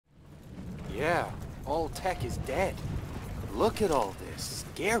Yeah, all tech is dead. Look at all this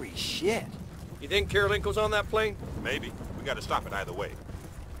scary shit. You think Karolinko's on that plane? Maybe. We gotta stop it either way.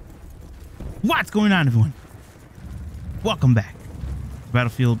 What's going on, everyone? Welcome back to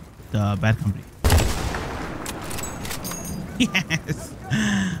Battlefield Bad Company. Yes.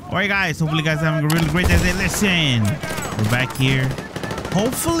 Alright guys, hopefully you guys are having a really great day. Listen, we're back here.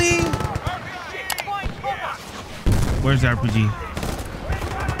 Hopefully. Where's the RPG?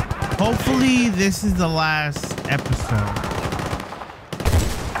 Hopefully this is the last episode.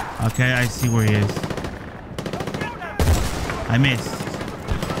 Okay, I see where he is. I missed.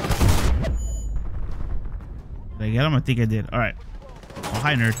 Did I get him? I think I did. All right. Oh,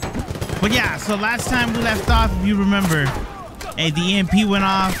 hi, nerd. But yeah, so last time we left off, if you remember, the EMP went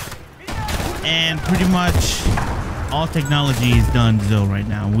off, and pretty much all technology is done still right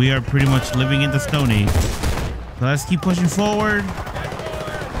now. We are pretty much living in the Stone Age. So let's keep pushing forward,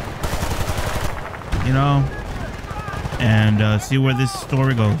 you know, and see where this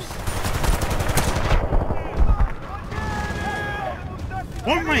story goes.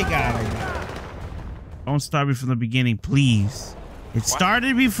 Oh my God. Don't start me from the beginning, please. It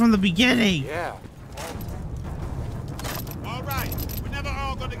started me from the beginning. Yeah. All right. We're never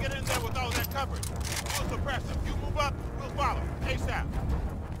all gonna get in there with all that coverage. We'll suppress them. You move up, we'll follow. ASAP.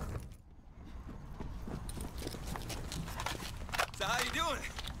 So how you doing?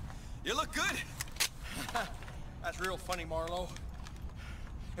 You look good. That's real funny, Marlowe.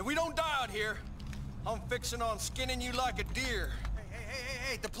 If we don't die out here, I'm fixing on skinning you like a deer.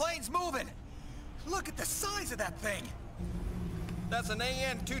 Hey, the plane's moving. Look at the size of that thing. That's an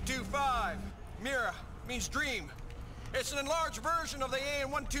AN-225. Mira means dream. It's an enlarged version of the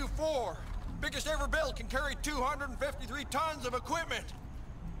AN-124. Biggest ever built, can carry 253 tons of equipment.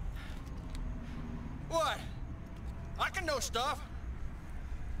 What? I can know stuff.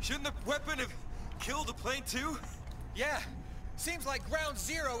 Shouldn't the weapon have killed the plane too? Yeah. Seems like ground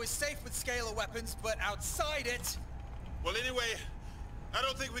zero is safe with scalar weapons, but outside it... Well, anyway, I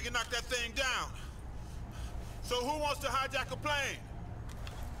don't think we can knock that thing down. So who wants to hijack a plane?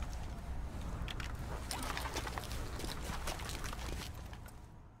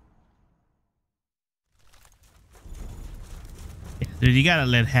 Dude, you gotta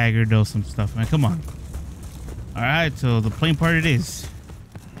let Haggard know some stuff, man. Come on. All right, so the plane part it is.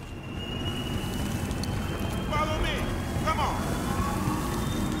 Follow me. Come on.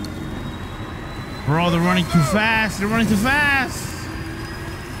 Bro, they're running too fast. They're running too fast.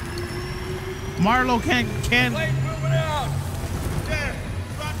 Marlowe can't. Plane's moving out. There.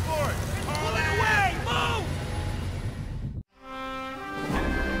 Run for it. Pull it away. Move.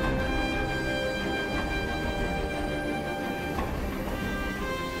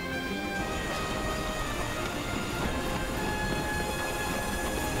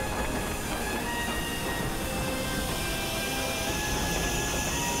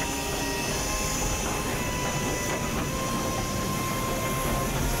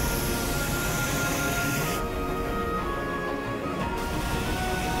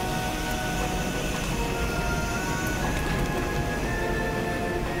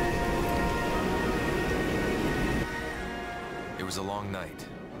 It was a long night.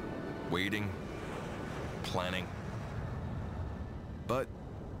 Waiting, planning. But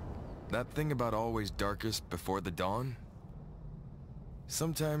that thing about always darkest before the dawn?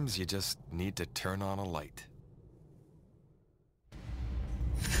 Sometimes you just need to turn on a light.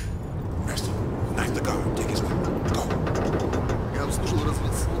 Preston, knife the guard. Take his weapon. Go. Я обслужил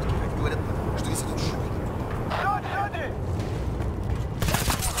разведсводки, как говорят, что если тут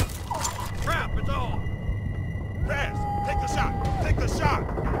Crap, it's all. Pass. Take the shot. Take the shot.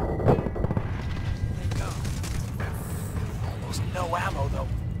 Let go. Almost no ammo, though.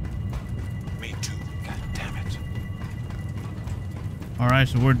 Me too. God damn it. All right,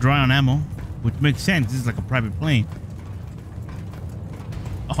 so we're dry on ammo, which makes sense. This is like a private plane.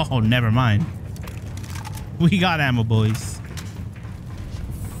 Oh, never mind. We got ammo, boys.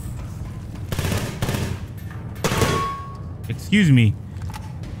 Excuse me.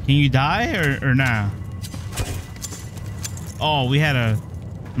 Can you die or nah? Oh, we had a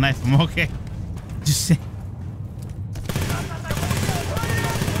knife him. Okay. Just say.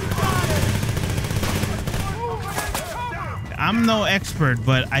 I'm no expert,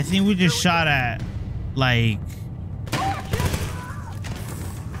 but I think we just shot at like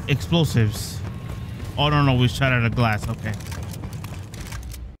explosives. Oh no, we shot at a glass. Okay.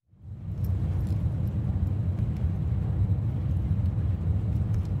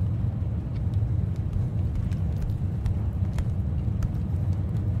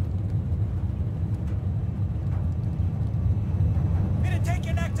 It'd take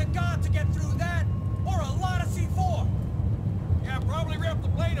an act of God to get through totally ripped the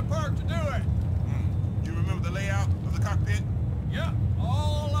plane apart to do it. Do you remember the layout of the cockpit? Yep,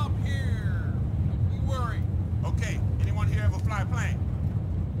 all up here. Don't be worried. Okay, anyone here ever fly a plane?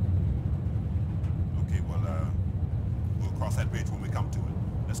 Okay, well, we'll cross that bridge when we come to it.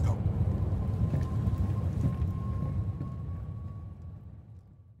 Let's go.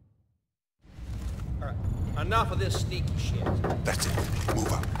 All right, enough of this sneaky shit. That's it.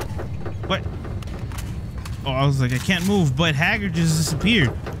 Move up. What? Oh, I was like, I can't move, but Haggard just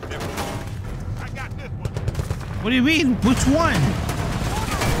disappeared. I got this one. What do you mean? Which one?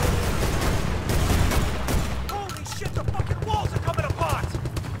 Holy shit, the fucking walls are coming apart!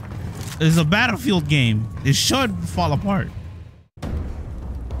 It's a Battlefield game. It should fall apart.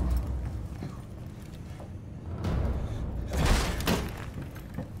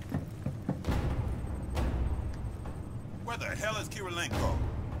 Where the hell is Kirilenko?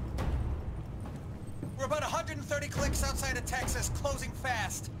 We're about 130 clicks outside of Texas, closing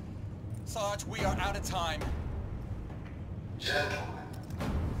fast. Sarge, we are out of time. Gentlemen,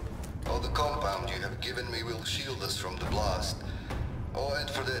 all the compound you have given me will shield us from the blast. Oh, and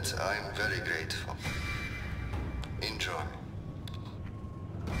for that, I'm very grateful. Enjoy.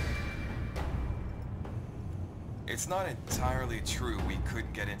 It's not entirely true we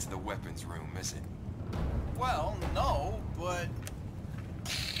couldn't get into the weapons room, is it? Well, no, but...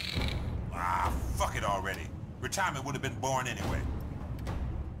 Ah, fuck it already. Retirement would have been boring anyway.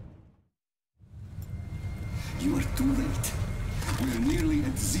 You are too late. We are nearly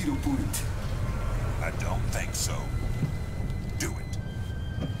at 0 point. I don't think so. Do it.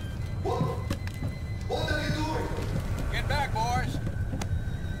 What are you doing? Get back, boys.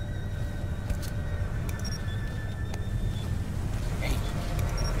 Hey,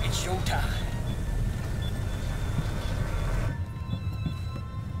 it's showtime.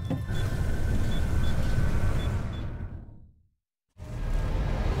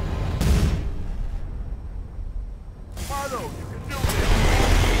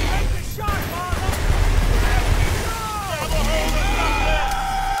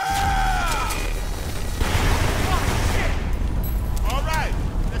 All right,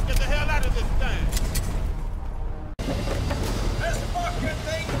 let's get the hell out of this thing. This fucking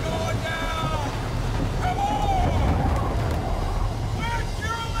thing's going down! Come on! Where'd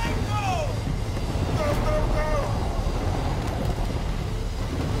Kirilenko? Go, go, go!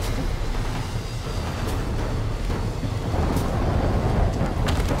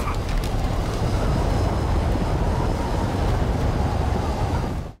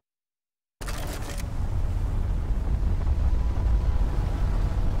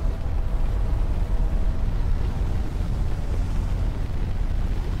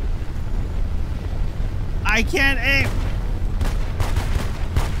 I can't aim.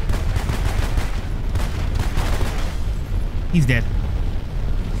 He's dead.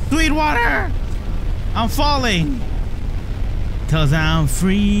 Sweetwater! I'm falling. 'Cause I'm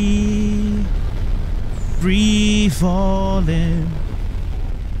free. Free falling.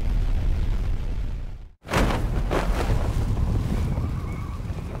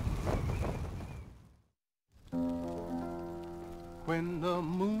 When the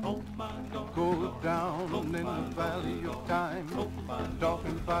moon goes down in the valley of time,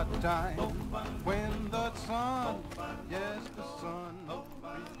 talking about time. When the sun, yes, the sun,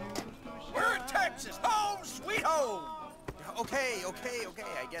 refused to We're in shine. Texas, home sweet home! Okay.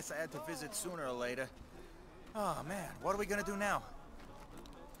 I guess I had to visit sooner or later. Oh, man, what are we gonna do now?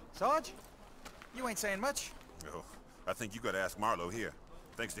 Sarge? You ain't saying much. Oh, I think you gotta ask Marlowe here.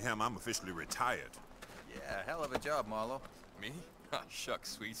 Thanks to him, I'm officially retired. Yeah, hell of a job, Marlowe. Me?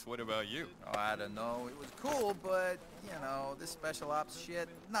 Shucks, Sweets, what about you? Oh, I don't know. It was cool, but, you know, this special ops shit,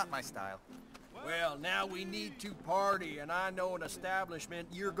 not my style. Well, now we need to party, and I know an establishment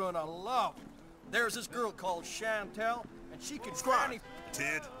you're gonna love. There's this girl called Chantel, and she can Squad,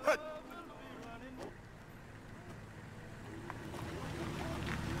 Ted, hut.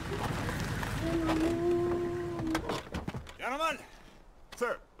 Gentlemen,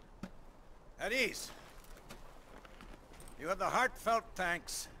 Sir, at ease. You have the heartfelt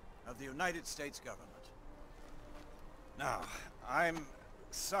thanks of the United States government. Now, I'm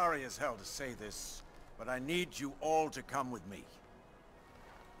sorry as hell to say this, but I need you all to come with me.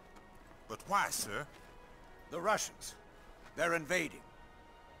 but why, sir? The Russians. They're invading.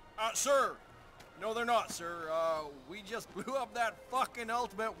 Sir. No, they're not, sir. We just blew up that fucking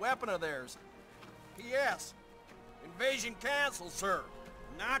ultimate weapon of theirs. P.S. Invasion canceled, sir.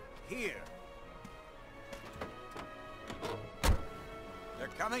 Not here. They're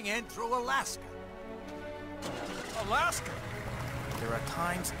coming in through Alaska. Alaska? There are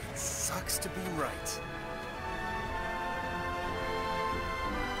times it sucks to be right.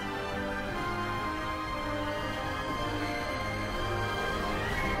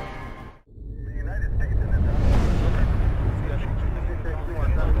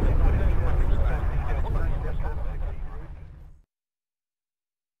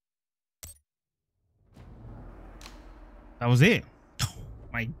 that was it. Oh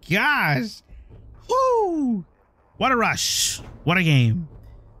my gosh. Woo! What a rush. What a game.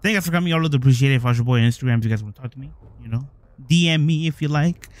 Thank you guys for coming. Y'all would appreciate it. If I was your boy on Instagram, if you guys want to talk to me, you know, DM me if you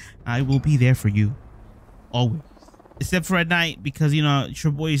like. I will be there for you. Always. Except for at night, because, you know,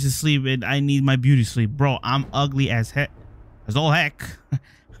 your boy is asleep and I need my beauty sleep. Bro, I'm ugly as heck. As all heck.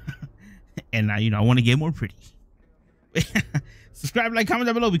 And, you know, I want to get more pretty. Subscribe, like, comment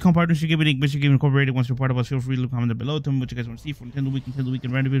down below. Become partners. Give it a Mission Game Incorporated. Once you're part of us, feel free to comment down below. Tell me what you guys want to see for Nintendo Week,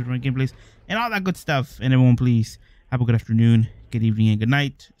 and random videos, random gameplays, and all that good stuff. And everyone, please have a good afternoon, good evening, and good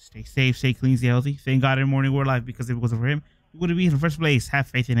night. Stay safe, stay clean, stay healthy. Thank God every morning we're alive, because if it wasn't for him, we wouldn't be in the first place. Have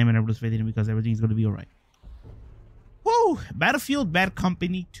faith in him and never lose faith in him, because everything's going to be all right. Woo! Battlefield Bad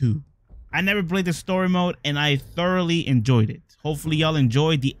Company 2. I never played the story mode, and I thoroughly enjoyed it. Hopefully y'all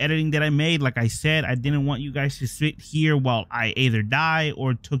enjoyed the editing that I made. Like I said, I didn't want you guys to sit here while I either die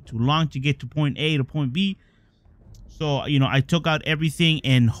or it took too long to get to point A to point B. So, you know, I took out everything,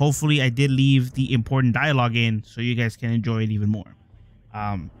 and hopefully I did leave the important dialogue in so you guys can enjoy it even more.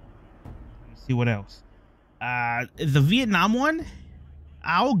 Let's see what else. The Vietnam one,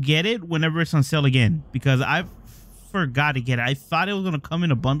 I'll get it whenever it's on sale again, because I forgot to get it. I thought it was going to come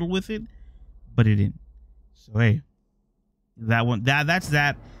in a bundle with it, but it didn't. So, hey. That one, that's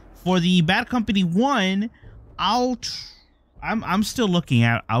that. For the Bad Company 1, I'm still looking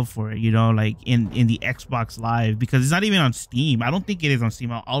out for it, you know, like in the Xbox Live, because it's not even on Steam. I don't think it is on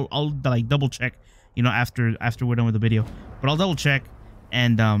Steam. I'll like double check, you know, after we're done with the video. But I'll double check,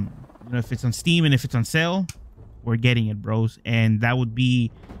 and you know, if it's on Steam and if it's on sale, we're getting it, bros. And that would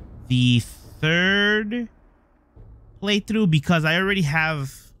be the 3rd playthrough, because I already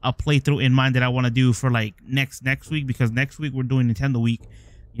have a playthrough in mind that I want to do for like next week, because next week we're doing Nintendo Week,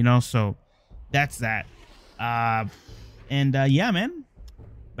 you know. So that's that. Yeah, man,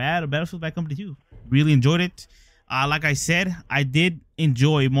 Battlefield Bad Company 2, really enjoyed it. Like I said, I did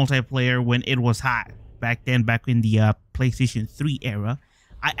enjoy multiplayer when it was hot back then, back in the PlayStation 3 era.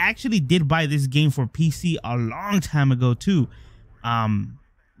 I actually did buy this game for PC a long time ago too,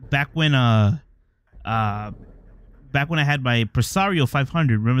 back when I had my Presario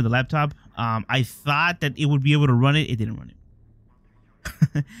 500, remember the laptop? I thought that it would be able to run it. It didn't run it.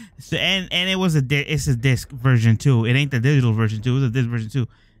 So and it was it's a disc version too. It ain't the digital version too. It was a disc version too.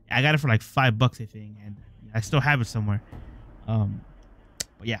 I got it for like $5, I think, and I still have it somewhere. But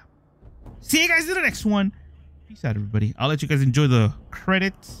yeah. See you guys in the next one. Peace out, everybody. I'll let you guys enjoy the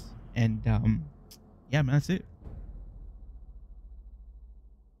credits, and yeah, man, that's it.